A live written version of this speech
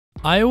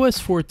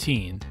iOS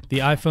 14, the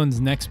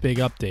iPhone's next big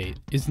update,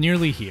 is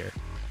nearly here.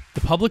 The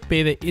public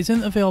beta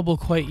isn't available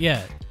quite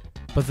yet,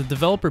 but the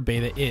developer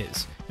beta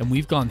is, and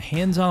we've gone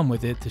hands-on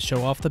with it to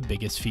show off the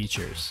biggest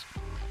features.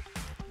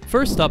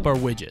 First up are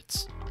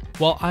widgets.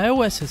 While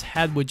iOS has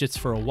had widgets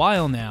for a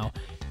while now,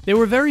 they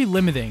were very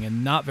limiting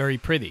and not very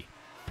pretty.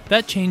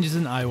 That changes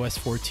in iOS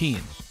 14.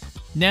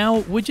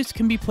 Now, widgets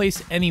can be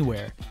placed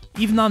anywhere,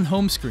 even on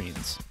home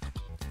screens.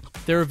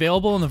 They're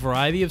available in a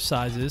variety of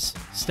sizes,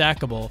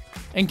 stackable,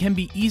 and can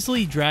be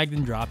easily dragged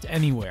and dropped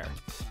anywhere.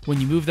 When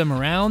you move them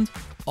around,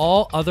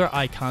 all other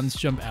icons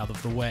jump out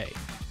of the way.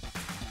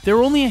 There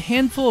are only a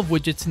handful of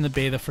widgets in the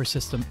beta for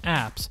system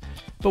apps,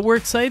 but we're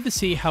excited to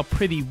see how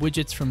pretty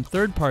widgets from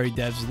third-party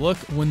devs look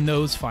when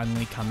those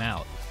finally come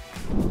out.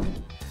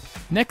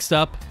 Next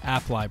up,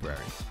 App Library.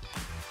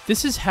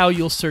 This is how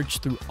you'll search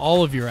through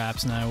all of your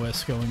apps in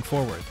iOS going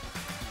forward.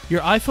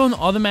 Your iPhone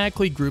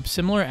automatically groups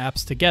similar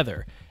apps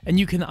together, and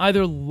you can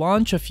either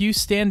launch a few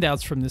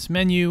standouts from this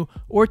menu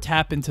or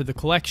tap into the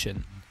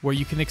collection, where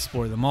you can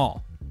explore them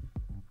all.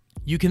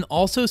 You can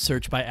also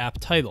search by app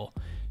title.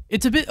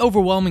 It's a bit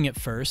overwhelming at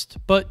first,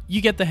 but you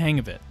get the hang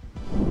of it.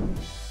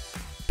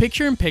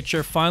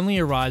 Picture-in-Picture finally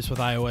arrives with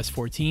iOS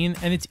 14,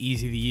 and it's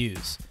easy to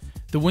use.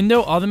 The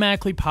window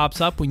automatically pops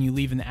up when you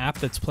leave an app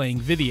that's playing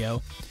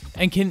video,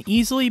 and can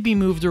easily be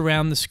moved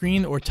around the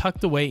screen or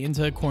tucked away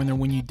into a corner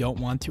when you don't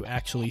want to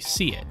actually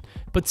see it,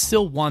 but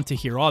still want to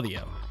hear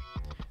audio.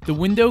 The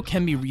window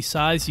can be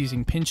resized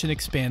using pinch and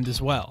expand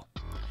as well.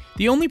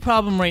 The only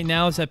problem right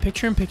now is that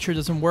Picture-in-Picture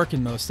doesn't work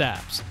in most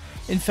apps.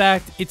 In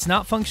fact, it's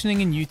not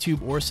functioning in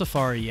YouTube or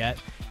Safari yet,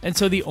 and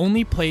so the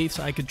only place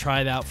I could try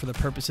it out for the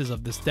purposes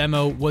of this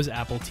demo was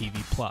Apple TV+.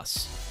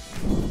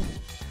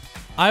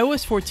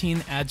 iOS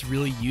 14 adds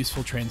really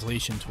useful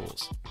translation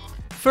tools.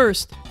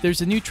 First,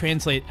 there's a new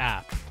Translate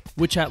app,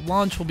 which at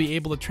launch will be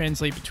able to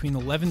translate between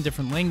 11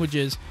 different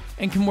languages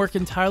and can work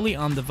entirely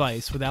on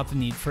device without the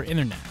need for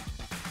internet.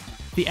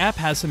 The app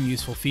has some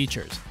useful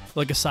features,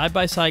 like a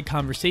side-by-side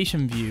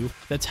conversation view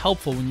that's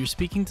helpful when you're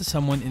speaking to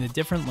someone in a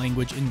different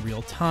language in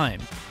real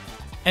time.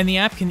 And the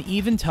app can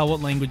even tell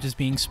what language is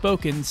being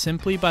spoken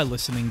simply by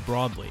listening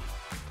broadly.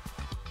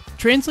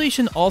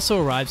 Translation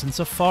also arrives in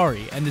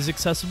Safari and is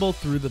accessible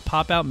through the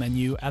pop-out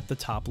menu at the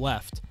top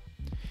left.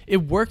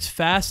 It works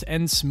fast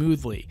and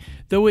smoothly,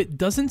 though it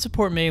doesn't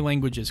support many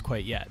languages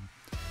quite yet.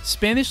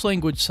 Spanish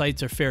language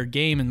sites are fair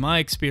game in my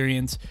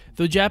experience,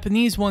 though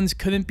Japanese ones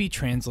couldn't be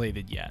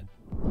translated yet.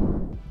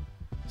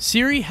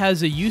 Siri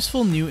has a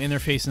useful new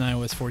interface in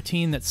iOS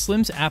 14 that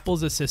slims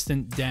Apple's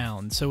Assistant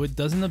down so it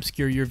doesn't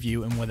obscure your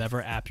view in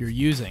whatever app you're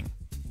using.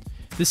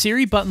 The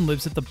Siri button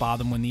lives at the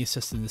bottom when the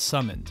Assistant is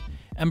summoned,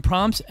 and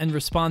prompts and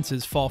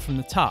responses fall from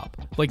the top,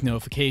 like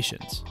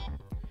notifications.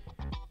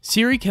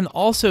 Siri can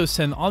also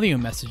send audio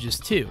messages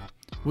too,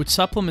 which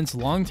supplements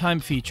long-time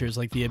features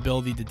like the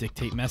ability to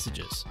dictate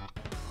messages.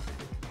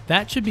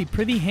 That should be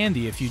pretty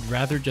handy if you'd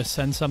rather just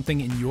send something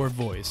in your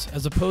voice,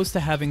 as opposed to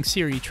having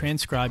Siri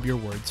transcribe your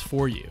words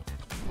for you.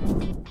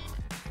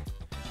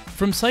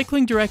 From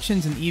cycling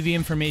directions and EV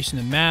information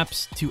and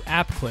maps, to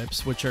app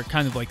clips, which are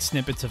kind of like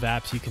snippets of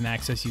apps you can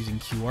access using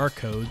QR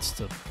codes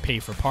to pay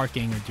for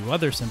parking or do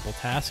other simple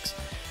tasks,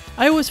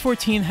 iOS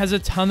 14 has a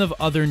ton of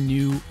other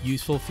new,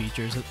 useful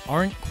features that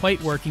aren't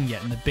quite working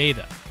yet in the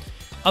beta.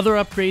 Other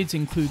upgrades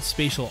include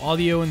spatial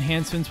audio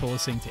enhancements while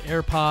listening to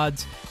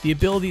AirPods, the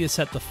ability to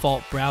set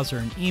default browser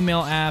and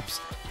email apps,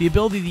 the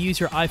ability to use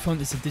your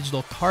iPhone as a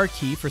digital car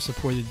key for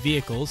supported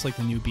vehicles like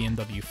the new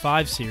BMW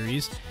 5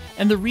 Series,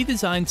 and the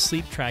redesigned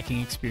sleep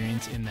tracking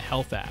experience in the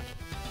Health app.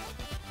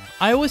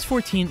 iOS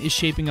 14 is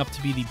shaping up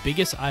to be the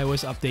biggest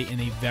iOS update in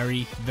a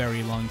very,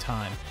 very long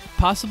time,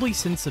 possibly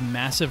since the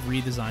massive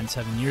redesign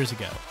 7 years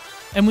ago,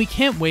 and we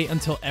can't wait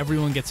until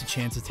everyone gets a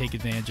chance to take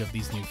advantage of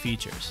these new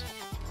features.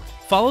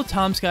 Follow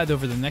Tom's Guide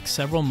over the next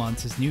several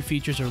months as new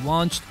features are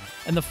launched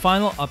and the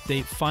final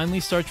update finally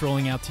starts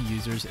rolling out to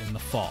users in the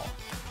fall.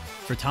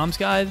 For Tom's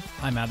Guide,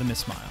 I'm Adam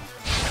Ismail.